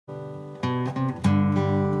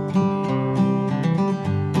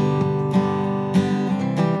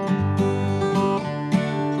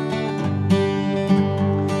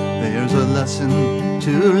lesson,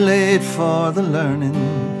 too late for the learning.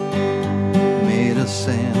 Made of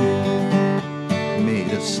sand,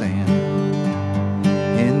 made of sand.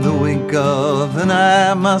 In the wink of an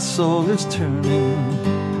eye, my soul is turning.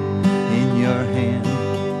 In your hand,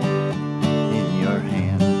 in your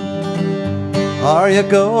hand. Are you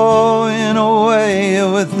going away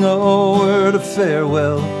with no word of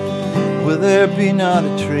farewell? Will there be not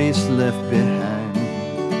a trace left behind?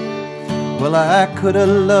 Well, I could have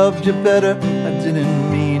loved you better, I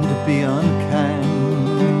didn't mean to be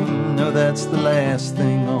unkind. No, that's the last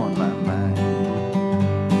thing on my mind.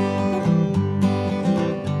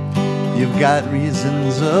 You've got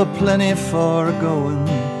reasons aplenty for going.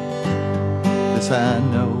 This I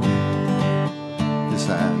know, this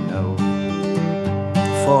I know.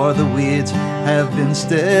 For the weeds have been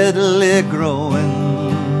steadily growing.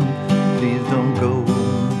 Please don't go,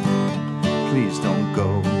 please don't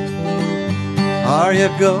go. Are you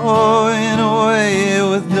going away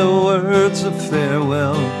with no words of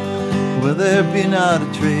farewell? Will there be not a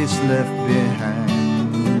trace left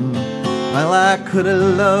behind? Well, I could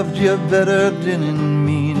have loved you better, didn't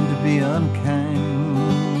mean to be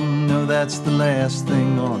unkind. No, that's the last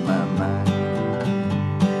thing on my mind.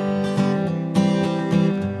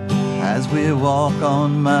 As we walk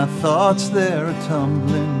on, my thoughts they're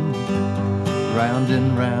tumbling round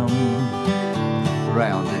and round,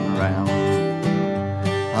 round and round.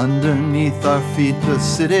 Underneath our feet the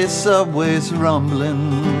city subway's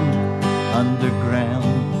rumbling. Underground,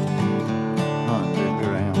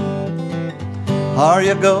 underground. Are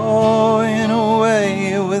you going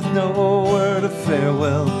away with no word of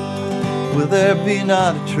farewell? Will there be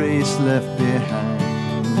not a trace left behind?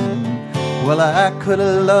 Well, I could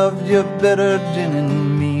have loved you better,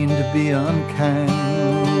 didn't mean to be unkind.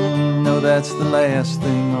 No, that's the last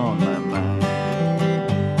thing on my mind.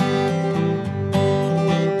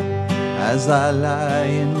 As I lie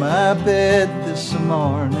in my bed this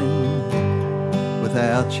morning,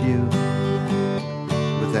 without you,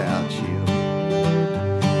 without you,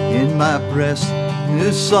 in my breast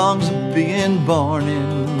new songs are being born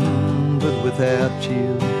in. But without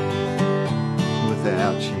you,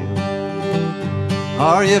 without you.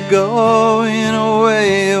 Are you going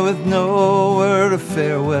away with no word of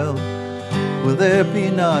farewell? Will there be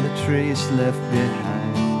not a trace left behind?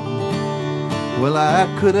 Well, I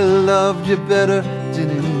could have loved you better,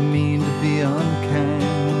 didn't mean to be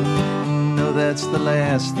unkind. No, that's the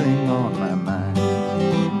last thing on my mind.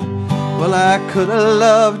 Well, I could have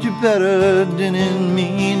loved you better, didn't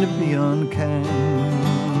mean to be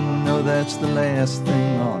unkind. No, that's the last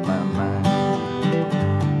thing on my mind.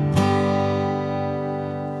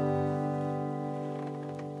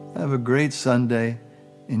 Have a great Sunday.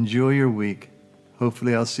 Enjoy your week.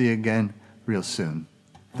 Hopefully I'll see you again real soon.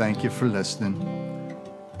 Thank you for listening.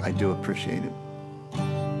 I do appreciate it.